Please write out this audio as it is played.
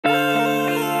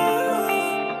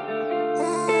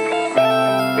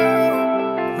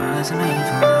wasn't made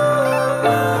for love.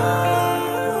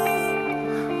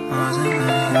 Wasn't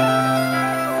made.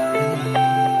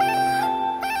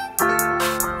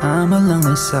 I'm a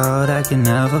lonely soul that can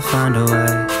never find a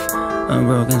way. A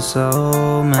broken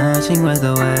soul matching with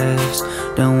the waves.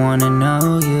 Don't wanna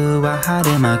know you, I hide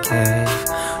in my cave.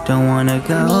 Don't wanna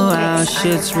go out,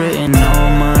 shit's written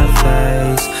on my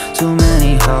face. Too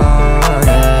many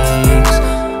heartaches,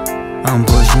 I'm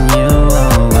pushing you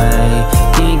away.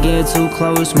 Can't get too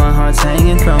close, my heart's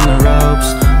hanging from the ropes.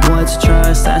 What's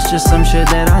trust? That's just some shit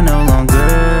that I no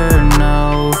longer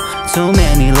know. Too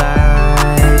many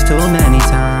lies, too many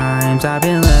times I've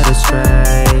been led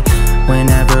astray.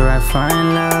 Whenever I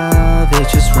find love, it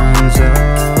just runs away.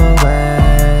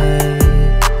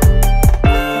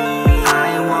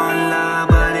 I want love,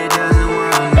 but it doesn't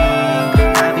want me.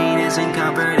 Happiness and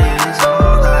comfort is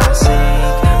all I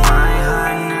seek. My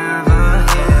heart never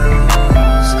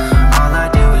heals, all I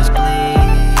do is bleed.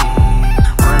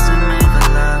 Wasn't made for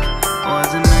love,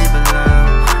 wasn't made for love.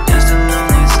 Just a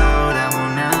lonely soul that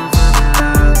will never be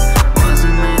loved.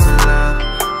 Wasn't made for love,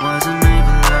 wasn't made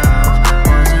for love.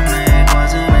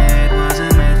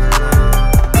 Wasn't made for love.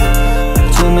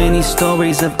 Too many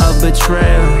stories of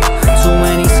betrayal, too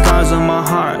many scars on my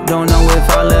heart. Don't know if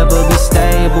I'll ever be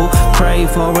stable. Pray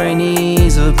for an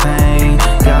ease of pain.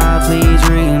 God, please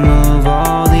remove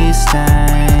all these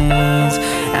stains.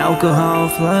 Alcohol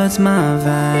floods my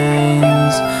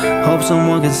veins. Hope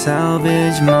someone can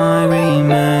salvage my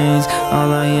remains.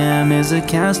 All I am is a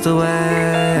castaway.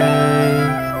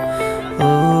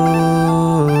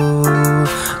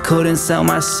 Couldn't sell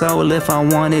my soul if I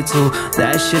wanted to.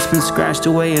 That shit's been scratched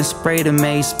away and sprayed and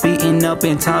maced, beaten up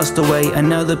and tossed away.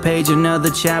 Another page, another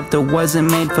chapter. Wasn't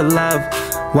made for love,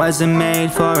 wasn't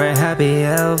made for a happy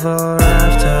ever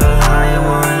after. I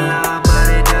want love, but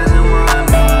it doesn't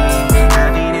want me.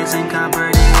 Happiness and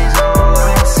comfort is all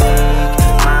I seek.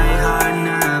 My heart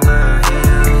never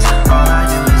heals, all I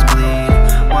do is bleed.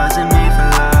 Wasn't made for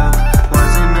love,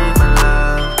 wasn't made for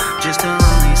love. Just a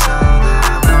lonely soul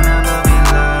that will never be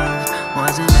loved.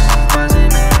 Wasn't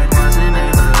made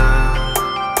for love.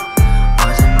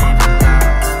 Wasn't made for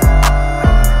love.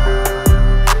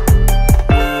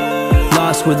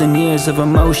 Lost within years of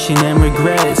emotion and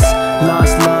regrets.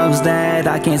 Lost loves that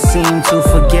I can't seem to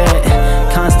forget.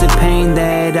 Constant pain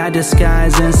that I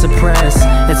disguise and suppress.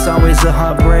 It's always a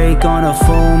heartbreak on a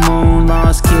full moon.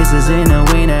 Lost kisses in a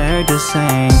way that hurt the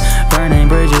same. Burning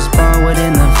bridges forward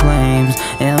in the flames.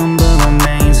 Ember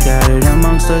remains scattered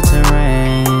amongst the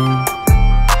terrain.